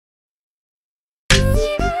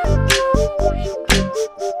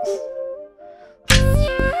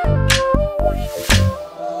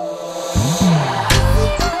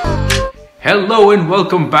Hello and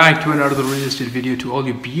welcome back to another real estate video to all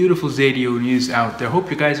you beautiful Zaidi owners out there. Hope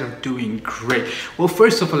you guys are doing great. Well,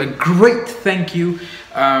 first of all, a great thank you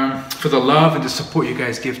for the love and the support you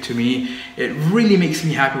guys give to me. It really makes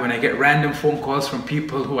me happy when I get random phone calls from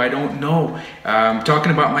people who I don't know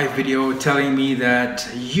talking about my video, telling me that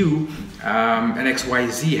you and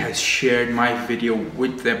XYZ has shared my video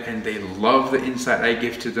with them and they love the insight I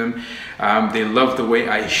give to them. They love the way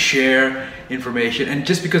I share information, and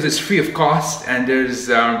just because it's free of cost and there's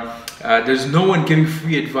no one giving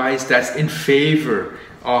free advice that's in favor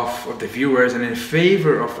of the viewers and in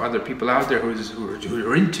favor of other people out there who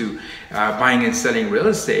are into buying and selling real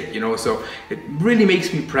estate, you know. So it really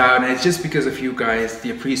makes me proud, and it's just because of you guys,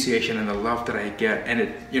 the appreciation and the love that I get, and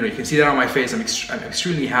it, you know, you can see that on my face. I'm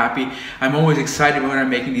extremely happy. I'm always excited when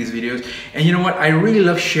I'm making these videos, and you know what, I really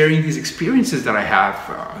love sharing these experiences that I have.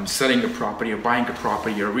 I'm selling a property or buying a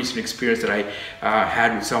property, or a recent experience that I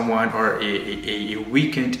had with someone, or a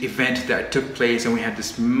weekend event that took place and we had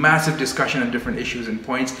this massive discussion on different issues and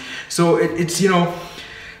points. So it's, you know,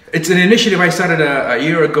 it's an initiative I started a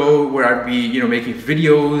year ago where I'd be, you know, making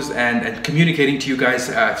videos and communicating to you guys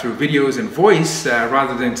through videos and voice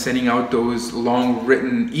rather than sending out those long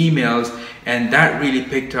written emails, and that really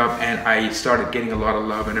picked up and I started getting a lot of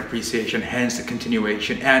love and appreciation, hence the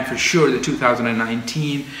continuation. And for sure the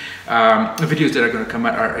 2019 videos that are going to come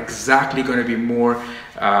out are exactly going to be more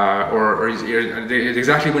or they're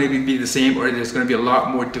exactly going to be the same, or there's going to be a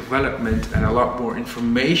lot more development and a lot more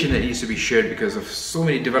information that needs to be shared because of so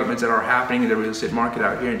many developments that are happening in the real estate market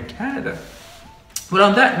out here in Canada. But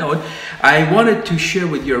on that note, I wanted to share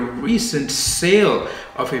with you a recent sale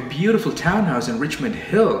of a beautiful townhouse in Richmond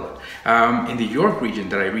Hill in the York region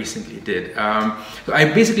that I recently did. So I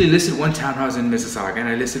basically listed one townhouse in Mississauga and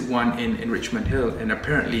I listed one in Richmond Hill, and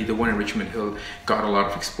apparently the one in Richmond Hill got a lot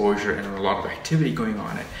of exposure and a lot of activity going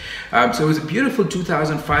on it. So it was a beautiful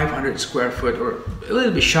 2,500 square foot, or a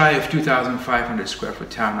little bit shy of 2,500 square foot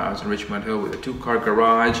townhouse in Richmond Hill with a 2-car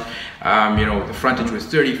garage. You know, the frontage was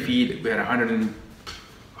 30 feet. We had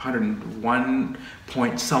 101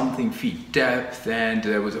 point something feet depth, and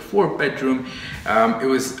there was a 4-bedroom. It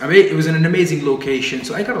was in an amazing location,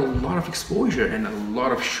 so I got a lot of exposure and a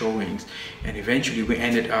lot of showings, and eventually we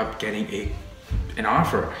ended up getting an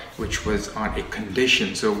offer which was on a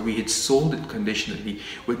condition. So we had sold it conditionally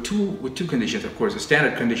with two conditions. Of course, the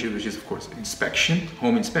standard condition, which is of course inspection,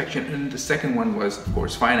 home inspection, and the second one was of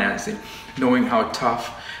course financing, knowing how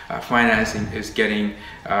tough financing is getting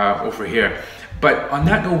over here. But on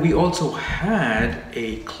that note, we also had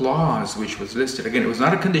a clause which was listed. Again, it was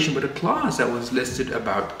not a condition, but a clause that was listed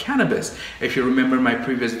about cannabis. If you remember my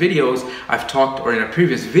previous videos, in a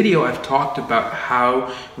previous video, I've talked about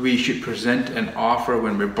how we should present an offer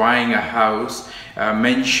when we're buying a house,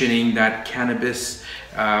 mentioning that cannabis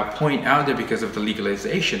point out there because of the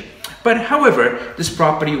legalization. But however, this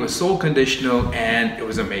property was sold conditional and it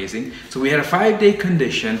was amazing. So we had a 5-day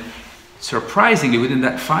condition. Surprisingly, within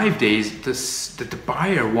that 5 days, the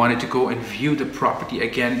buyer wanted to go and view the property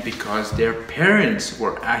again because their parents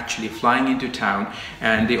were actually flying into town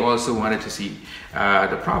and they also wanted to see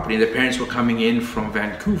the property. And the parents were coming in from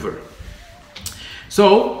Vancouver.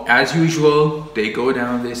 So, as usual, they go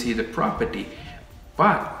down, they see the property.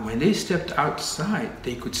 But when they stepped outside,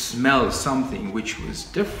 they could smell something which was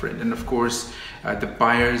different. And of course, the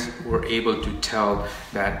buyers were able to tell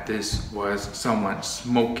that this was someone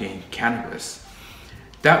smoking cannabis.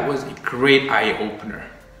 That was a great eye-opener.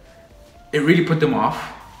 It really put them off.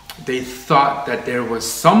 They thought that there was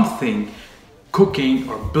something cooking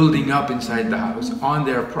or building up inside the house on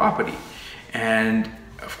their property. And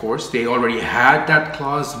of course, they already had that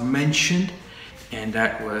clause mentioned, and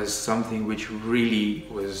that was something which really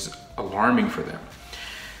was alarming for them.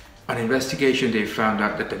 On investigation, they found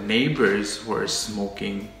out that the neighbors were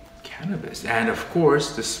smoking cannabis. And of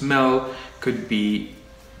course, the smell could be,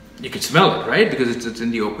 you could smell it, right? Because it's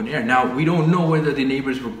in the open air. Now, we don't know whether the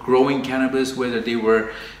neighbors were growing cannabis, whether they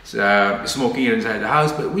were smoking it inside the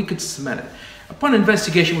house, but we could smell it. Upon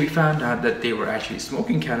investigation, we found out that they were actually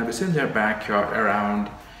smoking cannabis in their backyard around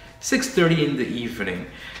 6:30 in the evening.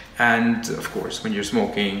 And of course, when you're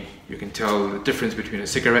smoking, you can tell the difference between a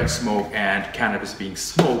cigarette smoke and cannabis being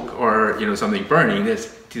smoked, or, you know, something burning. There's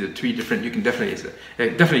the 3 different, you can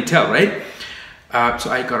definitely tell, right?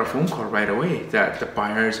 So I got a phone call right away that the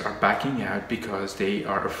buyers are backing out because they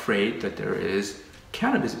are afraid that there is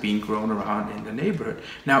cannabis being grown around in the neighborhood.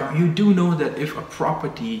 Now, you do know that if a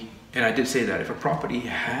property, and I did say that, if a property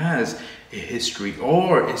has a history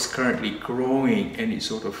or is currently growing any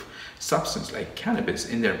sort of substance like cannabis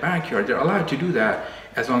in their backyard, they're allowed to do that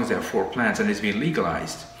as long as they have 4 plants and it's being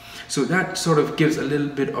legalized. So that sort of gives a little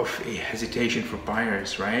bit of a hesitation for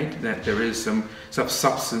buyers, right? That there is some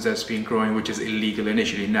substance that's been growing, which is illegal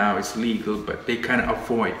initially. Now it's legal, but they kind of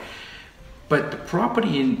avoid. But the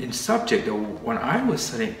property in subject, the one I was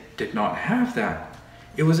selling, did not have that.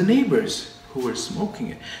 It was the neighbors who were smoking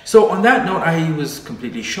it. So on that note, I was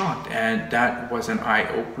completely shocked, and that was an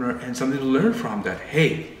eye-opener and something to learn from. That,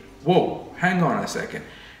 hey, whoa, hang on a second.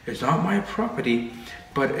 It's not my property,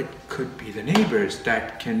 but it could be the neighbors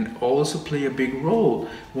that can also play a big role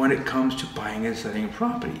when it comes to buying and selling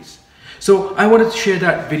properties. So I wanted to share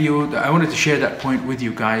that video, I wanted to share that point with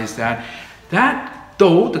you guys, that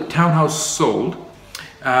though the townhouse sold,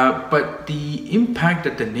 but the impact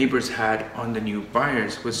that the neighbors had on the new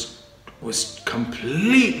buyers was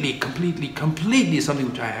completely something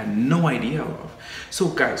which I had no idea of. So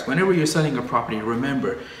guys, whenever you're selling a property,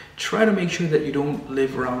 remember, try to make sure that you don't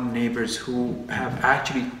live around neighbors who have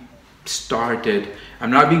actually started.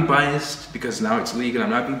 I'm not being biased because now it's legal.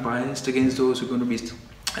 I'm not being biased against those who are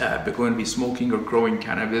going to be smoking or growing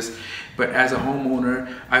cannabis. But as a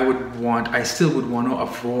homeowner, I still would want to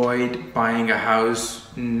avoid buying a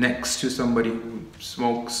house next to somebody who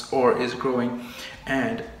smokes or is growing.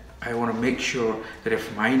 And I want to make sure that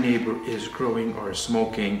if my neighbor is growing or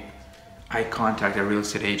smoking, I contact a real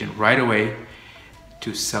estate agent right away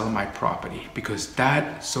to sell my property, because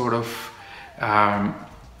that sort of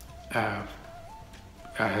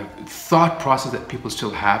thought process that people still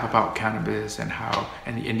have about cannabis and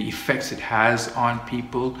the effects it has on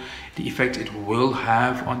people, the effect it will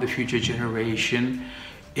have on the future generation,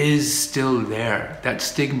 is still there. That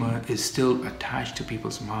stigma is still attached to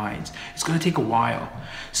people's minds. It's going to take a while.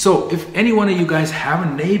 So if any one of you guys have a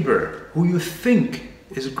neighbor who you think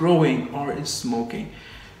is growing or is smoking,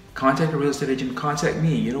 contact a real estate agent, contact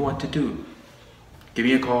me. You know what to do. Give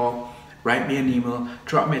me a call, write me an email,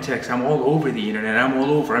 drop me a text. I'm all over the internet. I'm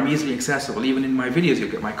all over. I'm easily accessible. Even in my videos,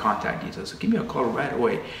 you'll get my contact details. So give me a call right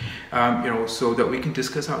away, so that we can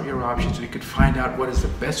discuss out your options. We could find out what is the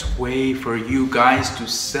best way for you guys to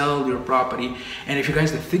sell your property. And if you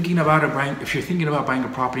guys are thinking about buying a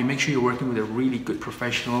property, make sure you're working with a really good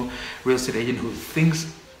professional real estate agent who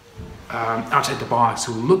thinks outside the box,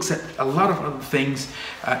 who looks at a lot of other things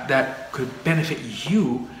that could benefit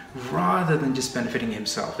you rather than just benefiting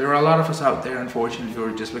himself. There are a lot of us out there, unfortunately, who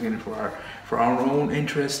are just looking for our own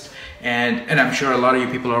interest, and I'm sure a lot of you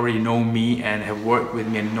people already know me and have worked with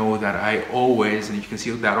me and know that I always, and you can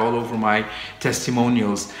see that all over my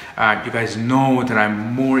testimonials, you guys know that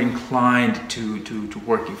I'm more inclined to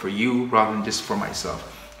working for you rather than just for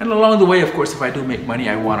myself. And along the way, of course, if I do make money,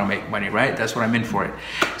 I want to make money, right? That's what I'm in for it.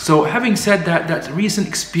 So having said that, that recent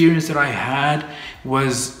experience that I had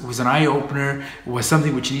was an eye-opener, was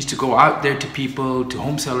something which needs to go out there to people, to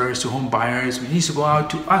home sellers, to home buyers. It needs to go out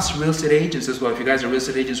to us real estate agents as well. If you guys are real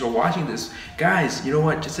estate agents who are watching this, guys, you know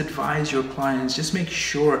what? Just advise your clients. Just make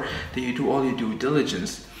sure that you do all your due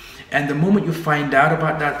diligence. And the moment you find out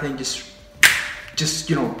about that thing, just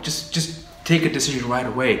take a decision right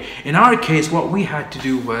away. In our case, what we had to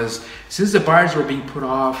do was, since the buyers were being put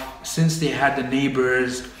off, since they had the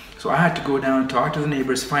neighbors, so I had to go down, talk to the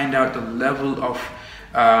neighbors, find out the level of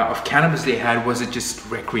cannabis they had. Was it just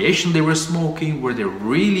recreational they were smoking? Were they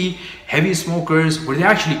really heavy smokers? Were they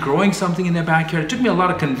actually growing something in their backyard? It took me a lot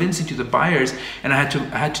of convincing to the buyers, and I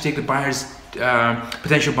had to take the buyers,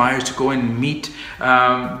 potential buyers, to go and meet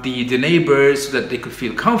the neighbors so that they could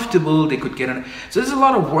feel comfortable, they could get on. So there's a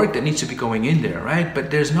lot of work that needs to be going in there, right?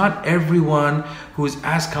 But there's not everyone who's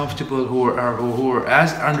as comfortable, who are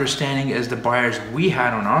as understanding as the buyers we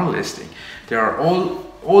had on our listing. There are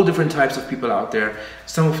all different types of people out there.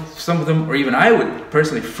 Some of them, or even I would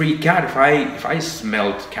personally freak out if I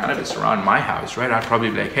smelled cannabis around my house, right? I'd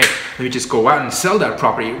probably be like, hey, let me just go out and sell that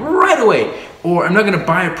property right away. Or I'm not going to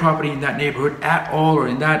buy a property in that neighborhood at all, or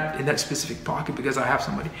in that specific pocket, because I have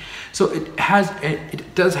somebody. So it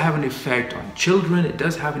does have an effect on children. It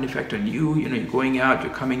does have an effect on you. You know, you're going out,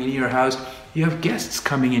 you're coming into your house, you have guests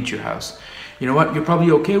coming into your house. You know what, you're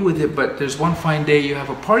probably okay with it, but there's one fine day you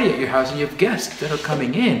have a party at your house and you have guests that are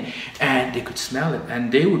coming in and they could smell it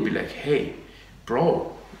and they would be like, hey,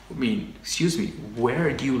 bro, I mean, excuse me,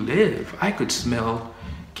 where do you live? I could smell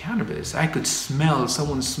cannabis. I could smell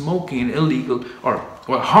someone smoking an illegal or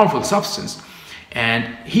harmful substance.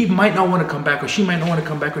 and he might not want to come back, or she might not want to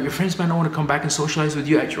come back, or your friends might not want to come back and socialize with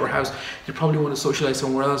you at your house. They probably want to socialize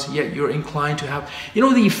somewhere else, yet you're inclined to have, you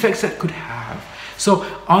know, the effects that could have. So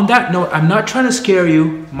on that note, I'm not trying to scare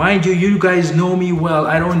you. Mind you, you guys know me well.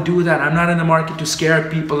 I don't do that. I'm not in the market to scare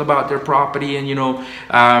people about their property and, you know,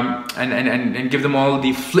 and give them all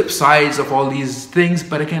the flip sides of all these things.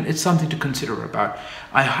 But again, it's something to consider about.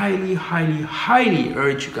 I highly, highly, highly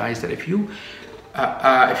urge you guys that if you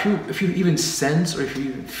even sense, or if you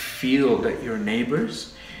even feel that your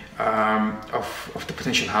neighbors of the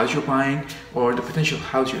potential house you're buying or the potential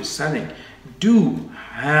house you're selling do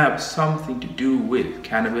have something to do with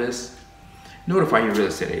cannabis, notify your real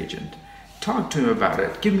estate agent. Talk to him about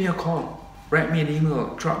it. Give me a call. Write me an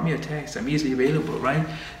email. Drop me a text. I'm easily available, right?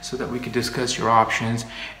 So that we can discuss your options.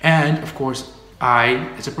 And of course, I,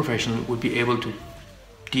 as a professional, would be able to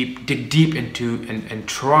dig deep into and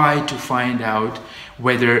try to find out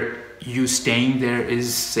whether you staying there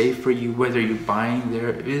is safe for you, whether you buying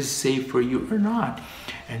there is safe for you or not.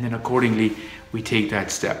 And then accordingly, we take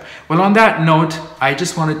that step. Well, on that note, I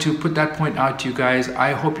just wanted to put that point out to you guys.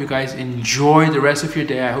 I hope you guys enjoy the rest of your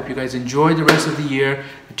day. I hope you guys enjoy the rest of the year,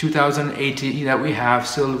 2018 that we have,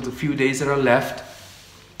 still the few days that are left.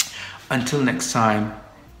 Until next time,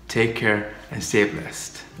 take care and stay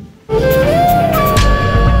blessed.